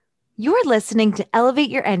You're listening to Elevate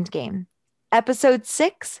Your Endgame, Episode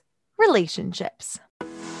 6, Relationships.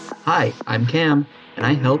 Hi, I'm Cam, and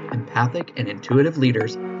I help empathic and intuitive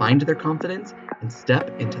leaders find their confidence and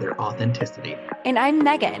step into their authenticity. And I'm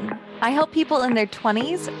Megan. I help people in their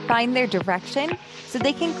 20s find their direction so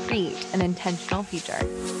they can create an intentional future.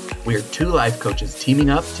 We're two life coaches teaming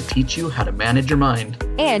up to teach you how to manage your mind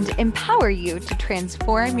and empower you to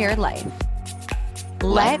transform your life.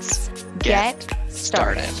 Let's get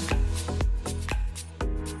started.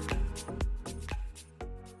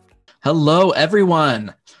 Hello,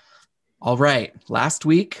 everyone. All right. Last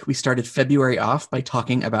week, we started February off by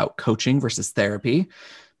talking about coaching versus therapy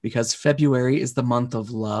because February is the month of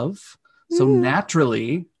love. So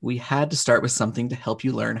naturally, we had to start with something to help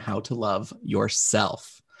you learn how to love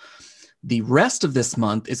yourself. The rest of this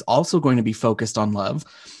month is also going to be focused on love.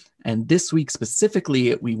 And this week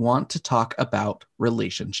specifically, we want to talk about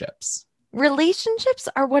relationships. Relationships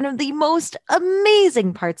are one of the most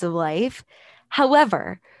amazing parts of life.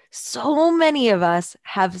 However, so many of us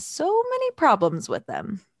have so many problems with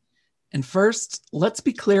them. And first, let's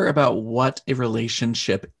be clear about what a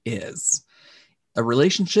relationship is. A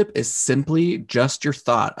relationship is simply just your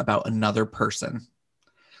thought about another person.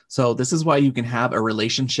 So this is why you can have a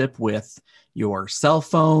relationship with your cell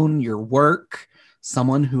phone, your work,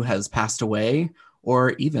 someone who has passed away, or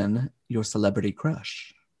even your celebrity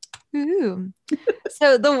crush. Ooh.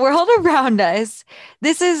 So the world around us,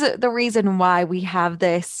 this is the reason why we have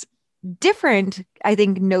this different, I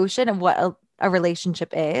think, notion of what a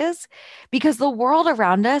relationship is, because the world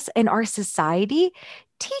around us and our society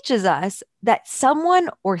teaches us that someone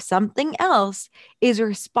or something else is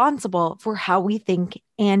responsible for how we think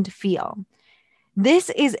and feel. This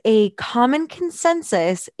is a common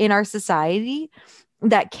consensus in our society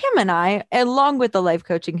that Kim and I, along with the life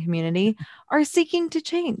coaching community, are seeking to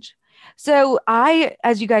change. So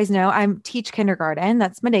as you guys know, I teach kindergarten.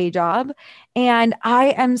 That's my day job. And I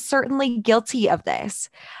am certainly guilty of this.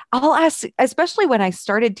 I'll ask, especially when I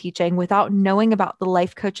started teaching without knowing about the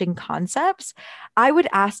life coaching concepts, I would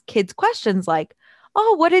ask kids questions like,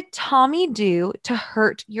 oh, what did Tommy do to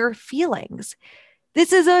hurt your feelings?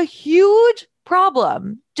 This is a huge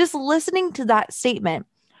problem. Just listening to that statement.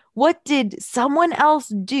 What did someone else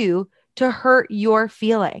do to hurt your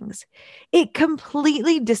feelings? It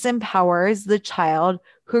completely disempowers the child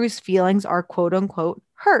whose feelings are quote unquote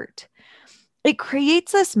hurt. It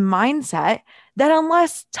creates this mindset that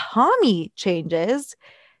unless Tommy changes,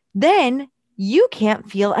 then you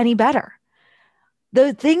can't feel any better.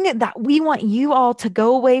 The thing that we want you all to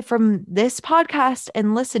go away from this podcast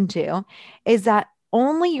and listen to is that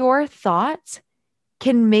only your thoughts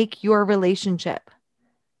can make your relationship.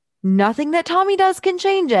 Nothing that Tommy does can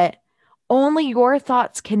change it. Only your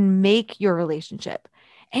thoughts can make your relationship,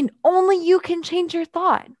 and only you can change your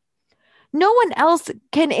thought. No one else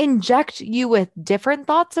can inject you with different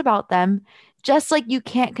thoughts about them, just like you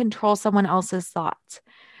can't control someone else's thoughts.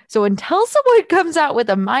 So until someone comes out with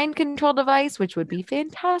a mind control device, which would be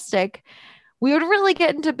fantastic, we would really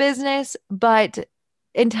get into business. But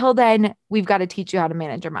until then, we've got to teach you how to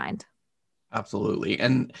manage your mind. Absolutely.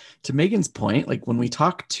 And to Megan's point, like when we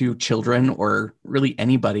talk to children or really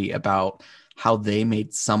anybody about how they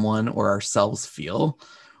made someone or ourselves feel,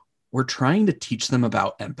 we're trying to teach them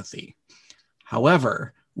about empathy.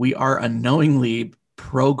 However, we are unknowingly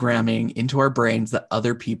programming into our brains that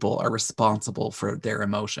other people are responsible for their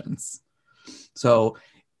emotions. So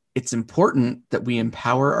it's important that we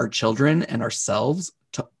empower our children and ourselves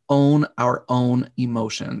to own our own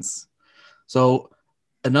emotions. So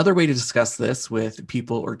another way to discuss this with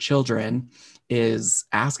people or children is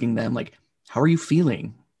asking them, like, how are you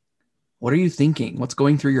feeling? What are you thinking? What's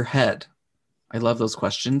going through your head? I love those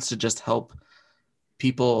questions to just help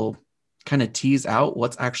people kind of tease out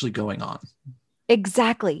what's actually going on.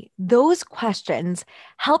 Exactly. Those questions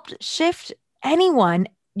helped shift anyone,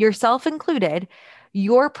 yourself included,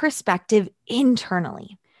 your perspective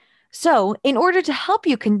internally. So in order to help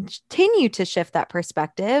you continue to shift that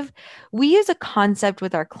perspective, we use a concept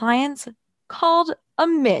with our clients called a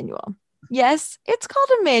manual. Yes, it's called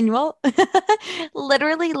a manual.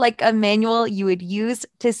 Literally like a manual you would use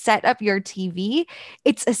to set up your TV.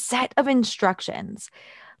 It's a set of instructions.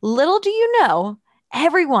 Little do you know,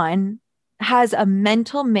 everyone has a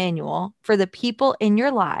mental manual for the people in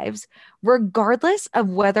your lives, regardless of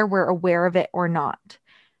whether we're aware of it or not.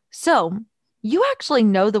 So you actually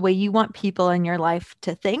know the way you want people in your life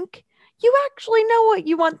to think. You actually know what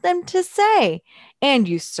you want them to say. And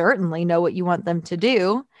you certainly know what you want them to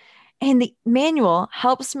do. And the manual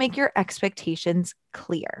helps make your expectations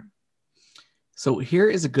clear. So here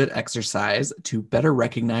is a good exercise to better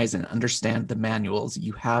recognize and understand the manuals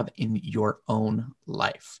you have in your own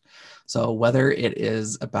life. So whether it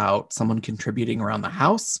is about someone contributing around the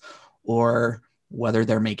house or whether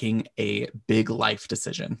they're making a big life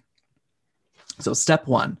decision. So step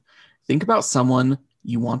 1, think about someone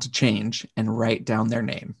you want to change and write down their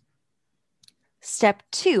name. Step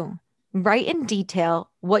 2, write in detail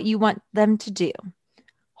what you want them to do.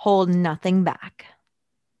 Hold nothing back.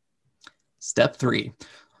 Step 3,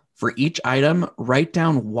 for each item, write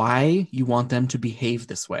down why you want them to behave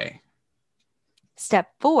this way. Step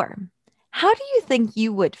 4, how do you think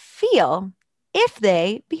you would feel if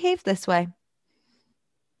they behave this way?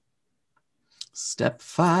 Step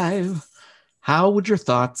 5, how would your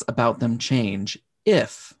thoughts about them change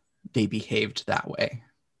if they behaved that way?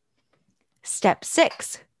 Step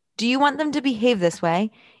 6, do you want them to behave this way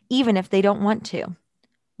even if they don't want to?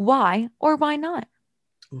 Why or why not?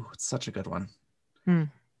 Ooh, it's such a good one. Hmm.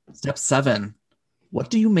 Step 7, what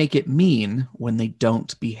do you make it mean when they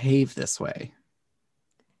don't behave this way?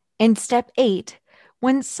 And step 8,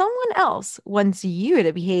 when someone else wants you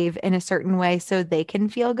to behave in a certain way so they can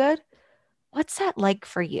feel good, what's that like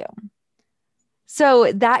for you?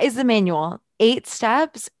 So that is the manual, 8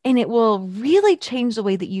 steps, and it will really change the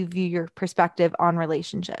way that you view your perspective on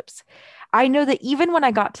relationships. I know that even when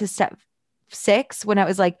I got to step 6, when I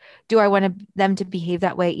was like, do I want them to behave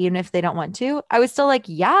that way even if they don't want to? I was still like,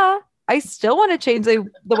 yeah, I still want to change the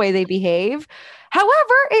way they behave.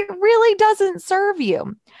 However, it really doesn't serve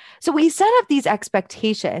you. So we set up these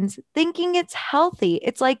expectations thinking it's healthy.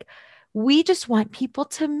 It's like, we just want people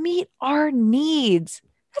to meet our needs.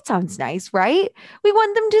 That sounds nice, right? We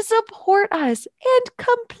want them to support us and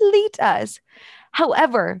complete us.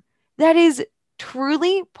 However, that is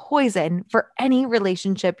truly poison for any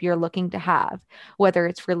relationship you're looking to have, whether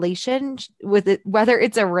it's whether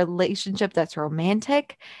it's a relationship that's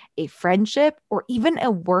romantic, a friendship, or even a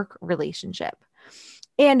work relationship.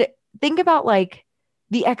 And think about like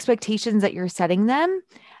the expectations that you're setting them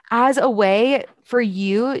as a way for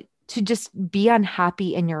you to just be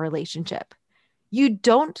unhappy in your relationship. You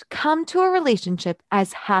don't come to a relationship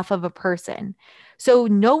as half of a person, so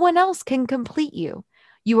no one else can complete you.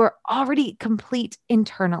 You are already complete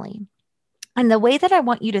internally. And the way that I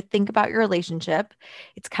want you to think about your relationship,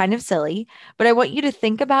 it's kind of silly, but I want you to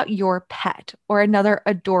think about your pet or another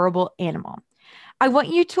adorable animal. I want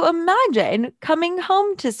you to imagine coming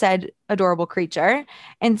home to said adorable creature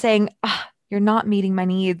and saying, you're not meeting my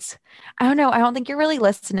needs. I don't know. I don't think you're really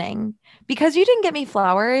listening. Because you didn't get me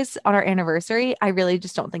flowers on our anniversary, I really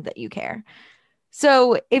just don't think that you care.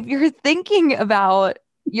 So if you're thinking about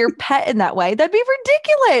your pet in that way, that'd be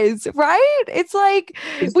ridiculous, right? It's like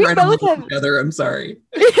we both have together. I'm sorry.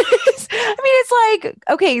 I mean, it's like,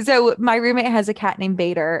 okay, so my roommate has a cat named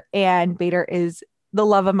Bader, and Bader is the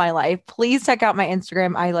love of my life. Please check out my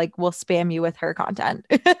Instagram. I like will spam you with her content.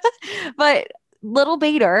 But little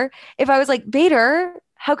Bader, if I was like, Bader,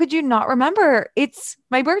 how could you not remember it's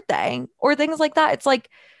my birthday or things like that? It's like,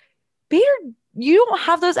 Bader, you don't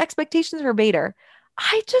have those expectations for Bader.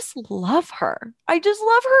 I just love her. I just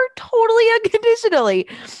love her totally unconditionally.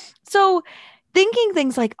 So thinking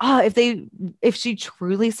things like, if she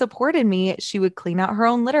truly supported me, she would clean out her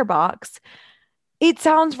own litter box. It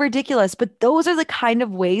sounds ridiculous, but those are the kind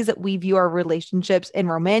of ways that we view our relationships and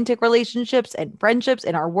romantic relationships and friendships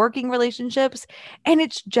and our working relationships. And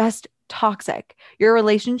it's just toxic. Your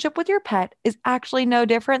relationship with your pet is actually no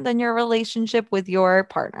different than your relationship with your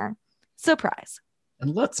partner. Surprise.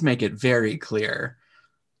 And let's make it very clear.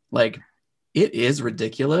 Like, it is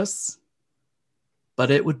ridiculous,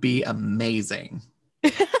 but it would be amazing.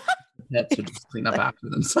 Pets would just clean up after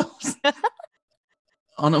themselves.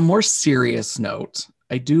 On a more serious note,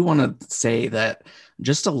 I do want to say that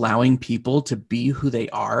just allowing people to be who they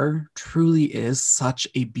are truly is such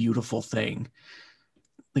a beautiful thing.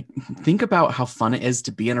 Like, think about how fun it is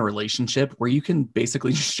to be in a relationship where you can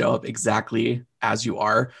basically just show up exactly as you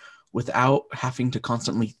are without having to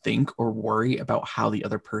constantly think or worry about how the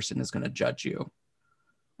other person is going to judge you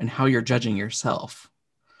and how you're judging yourself.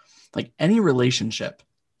 Like, any relationship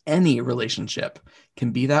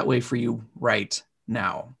can be that way for you right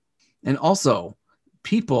now. And also,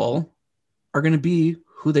 people are going to be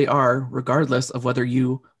who they are regardless of whether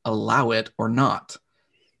you allow it or not.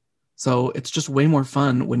 So it's just way more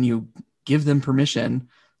fun when you give them permission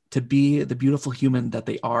to be the beautiful human that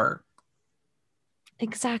they are.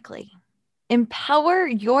 Exactly. Empower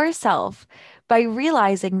yourself by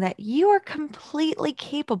realizing that you are completely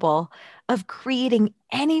capable of creating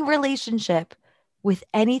any relationship with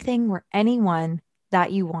anything or anyone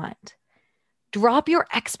that you want. Drop your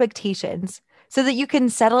expectations so that you can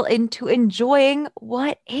settle into enjoying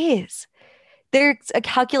what is. There's a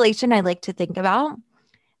calculation I like to think about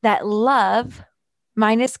that love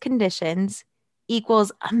minus conditions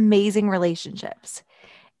equals amazing relationships.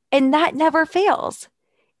 And that never fails.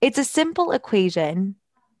 It's a simple equation,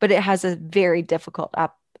 but it has a very difficult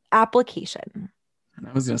application. And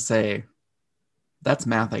I was going to say, that's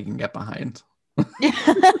math I can get behind.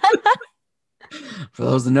 For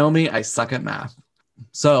those that know me, I suck at math.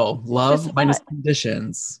 So love minus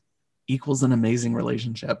conditions equals an amazing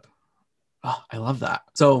relationship. Oh, I love that.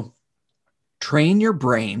 So train your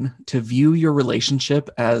brain to view your relationship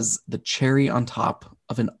as the cherry on top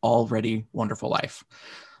of an already wonderful life.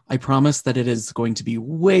 I promise that it is going to be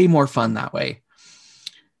way more fun that way.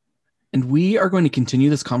 And we are going to continue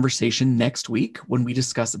this conversation next week when we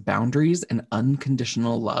discuss boundaries and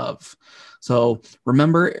unconditional love. So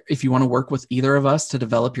remember, if you want to work with either of us to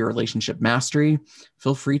develop your relationship mastery,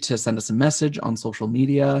 feel free to send us a message on social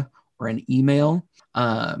media or an email.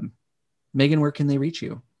 Megan, where can they reach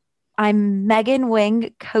you? I'm Megan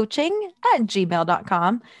Wing Coaching at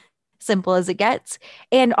gmail.com. Simple as it gets.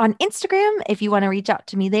 And on Instagram, if you want to reach out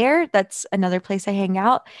to me there, that's another place I hang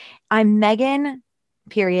out. I'm Megan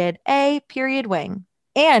 _A_Wing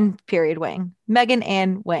and _Wing. Megan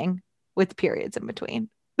and Wing with periods in between.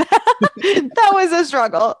 That was a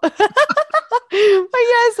struggle. But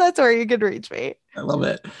yes, that's where you can reach me. I love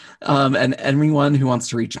it. And anyone who wants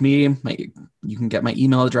to reach me, you can get my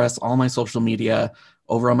email address, all my social media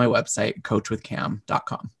over on my website,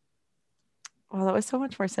 coachwithcam.com. Wow, that was so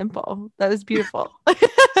much more simple. That was beautiful. So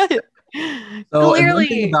clearly, one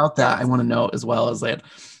thing about that I want to note as well is that,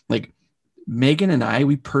 like, Megan and I,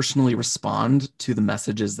 we personally respond to the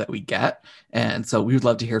messages that we get. And so we would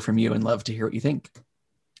love to hear from you and love to hear what you think.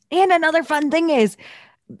 And another fun thing is,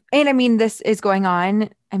 and I mean, this is going on,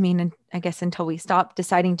 I guess until we stop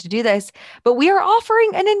deciding to do this, but we are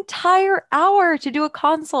offering an entire hour to do a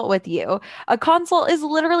consult with you. A consult is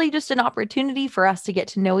literally just an opportunity for us to get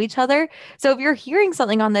to know each other. So if you're hearing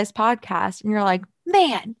something on this podcast and you're like,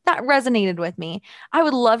 man, that resonated with me, I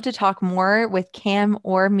would love to talk more with Cam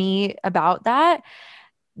or me about that.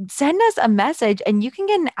 Send us a message and you can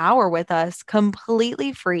get an hour with us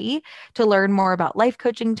completely free to learn more about life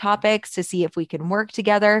coaching topics, to see if we can work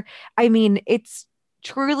together. I mean, it's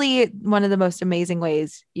truly one of the most amazing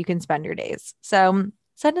ways you can spend your days. So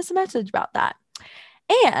send us a message about that.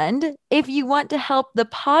 And if you want to help the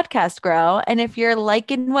podcast grow, and if you're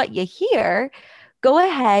liking what you hear, go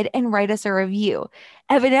ahead and write us a review.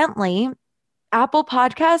 Evidently, Apple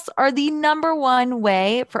Podcasts are the number one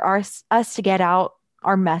way for us to get out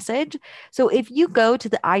our message. So if you go to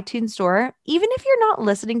the iTunes store, even if you're not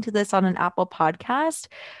listening to this on an Apple Podcast,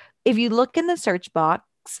 if you look in the search box,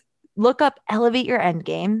 look up Elevate Your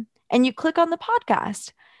Endgame, and you click on the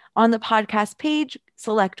podcast. On the podcast page,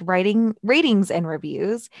 select ratings and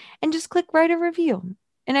reviews, and just click write a review.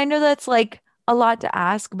 And I know that's like a lot to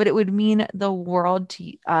ask, but it would mean the world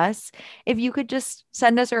to us if you could just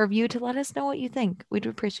send us a review to let us know what you think. We'd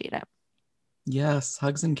appreciate it. Yes,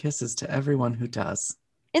 hugs and kisses to everyone who does.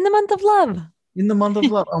 In the month of love. In the month of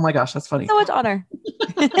love. Oh my gosh, that's funny. So much honor.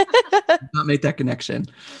 Not make that connection.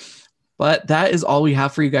 But that is all we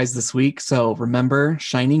have for you guys this week. So remember,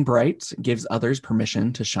 shining bright gives others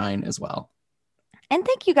permission to shine as well. And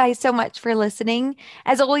thank you guys so much for listening.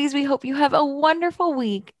 As always, we hope you have a wonderful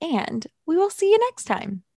week, and we will see you next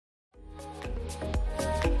time.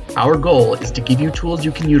 Our goal is to give you tools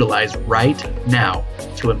you can utilize right now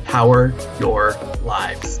to empower your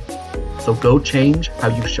lives. So go change how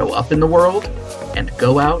you show up in the world and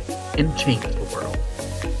go out and change it.